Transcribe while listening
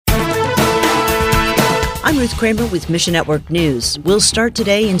I'm Ruth Kramer with Mission Network News. We'll start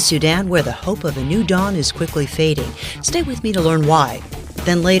today in Sudan, where the hope of a new dawn is quickly fading. Stay with me to learn why.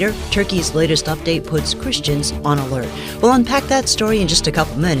 Then later, Turkey's latest update puts Christians on alert. We'll unpack that story in just a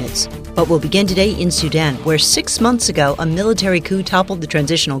couple minutes. But we'll begin today in Sudan, where 6 months ago, a military coup toppled the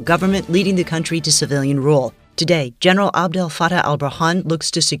transitional government, leading the country to civilian rule. Today, General Abdel Fattah al-Burhan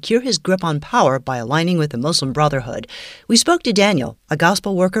looks to secure his grip on power by aligning with the Muslim Brotherhood. We spoke to Daniel, a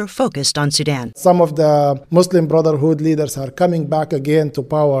gospel worker focused on Sudan. Some of the Muslim Brotherhood leaders are coming back again to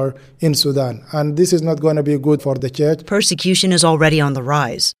power in Sudan, and this is not going to be good for the church. Persecution is already on the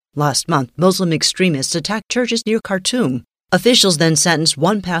rise. Last month, Muslim extremists attacked churches near Khartoum. Officials then sentenced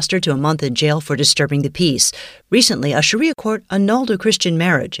one pastor to a month in jail for disturbing the peace. Recently, a Sharia court annulled a Christian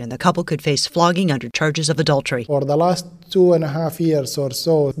marriage, and the couple could face flogging under charges of adultery. For the last 2.5 years or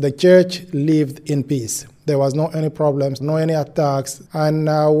so, the church lived in peace. There was no any problems, no any attacks. And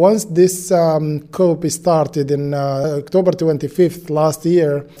once this coup started in October 25th last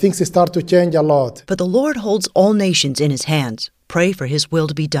year, things start to change a lot. But the Lord holds all nations in his hands. Pray for his will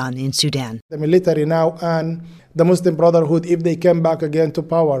to be done in Sudan. The military now and the Muslim Brotherhood, if they come back again to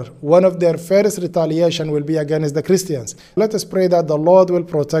power, one of their first retaliation will be against the Christians. Let us pray that the Lord will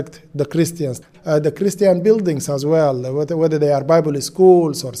protect the Christians, the Christian buildings as well, whether they are Bible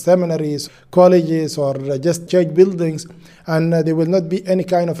schools or seminaries, colleges, or just church buildings, and there will not be any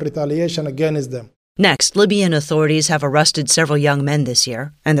kind of retaliation against them. Next, Libyan authorities have arrested several young men this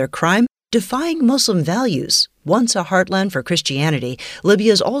year, and their crime? Defying Muslim values. Once a heartland for Christianity,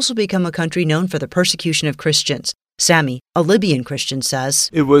 Libya has also become a country known for the persecution of Christians. Sami, a Libyan Christian, says,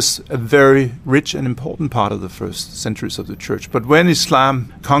 "It was a very rich and important part of the first centuries of the church. But when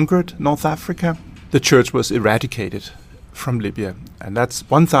Islam conquered North Africa, the church was eradicated from Libya. And that's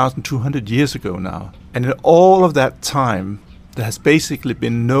 1,200 years ago now. And in all of that time, there has basically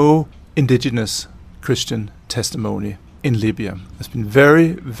been no indigenous Christian testimony in Libya. There's been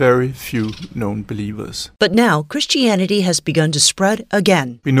very, very few known believers. But now Christianity has begun to spread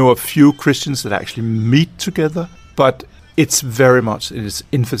again. We know a few Christians that actually meet together, but it's very much in its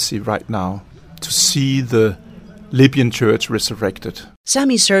infancy right now to see the Libyan church resurrected.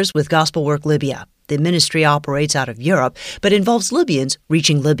 Sami serves with Gospel Work Libya. The ministry operates out of Europe, but involves Libyans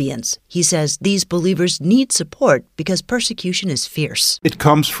reaching Libyans. He says these believers need support because persecution is fierce. It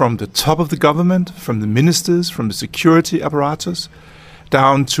comes from the top of the government, from the ministers, from the security apparatus,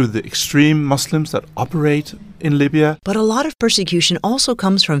 down to the extreme Muslims that operate in Libya. But a lot of persecution also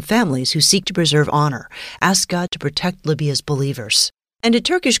comes from families who seek to preserve honor, ask God to protect Libya's believers. And a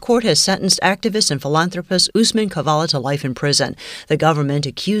Turkish court has sentenced activist and philanthropist Osman Kavala to life in prison. The government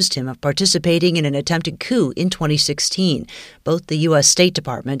accused him of participating in an attempted coup in 2016. Both the U.S. State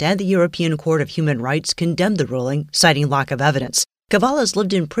Department and the European Court of Human Rights condemned the ruling, citing lack of evidence. Kavala has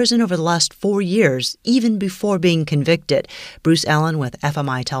lived in prison over the last 4 years, even before being convicted. Bruce Allen with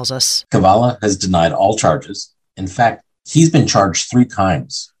FMI tells us. Kavala has denied all charges. In fact, he's been charged 3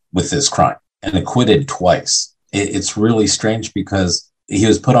 times with this crime and acquitted twice. It's really strange because he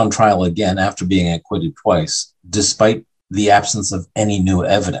was put on trial again after being acquitted twice, despite the absence of any new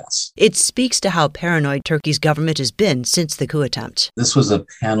evidence. It speaks to how paranoid Turkey's government has been since the coup attempt. This was a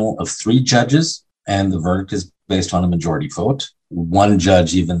panel of 3 judges, and the verdict is based on a majority vote. One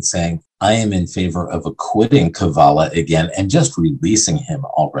judge even saying, I am in favor of acquitting Kavala again and just releasing him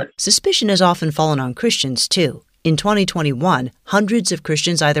already. Suspicion has often fallen on Christians, too. In 2021, hundreds of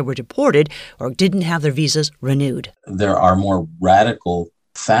Christians either were deported or didn't have their visas renewed. There are more radical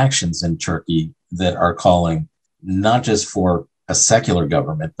factions in Turkey that are calling not just for a secular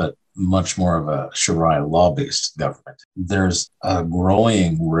government, but much more of a Sharia law-based government. There's a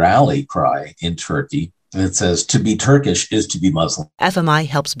growing rally cry in Turkey that says to be Turkish is to be Muslim. FMI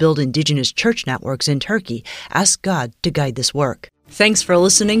helps build indigenous church networks in Turkey. Ask God to guide this work. Thanks for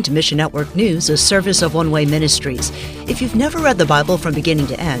listening to Mission Network News, a service of One Way Ministries. If you've never read the Bible from beginning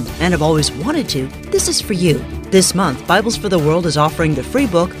to end and have always wanted to, this is for you. This month, Bibles for the World is offering the free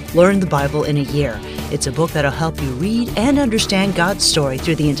book, Learn the Bible in a Year. It's a book that'll help you read and understand God's story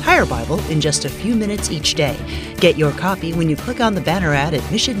through the entire Bible in just a few minutes each day. Get your copy when you click on the banner ad at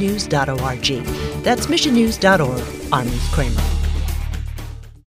missionnews.org. That's missionnews.org. I'm Ruth Kramer.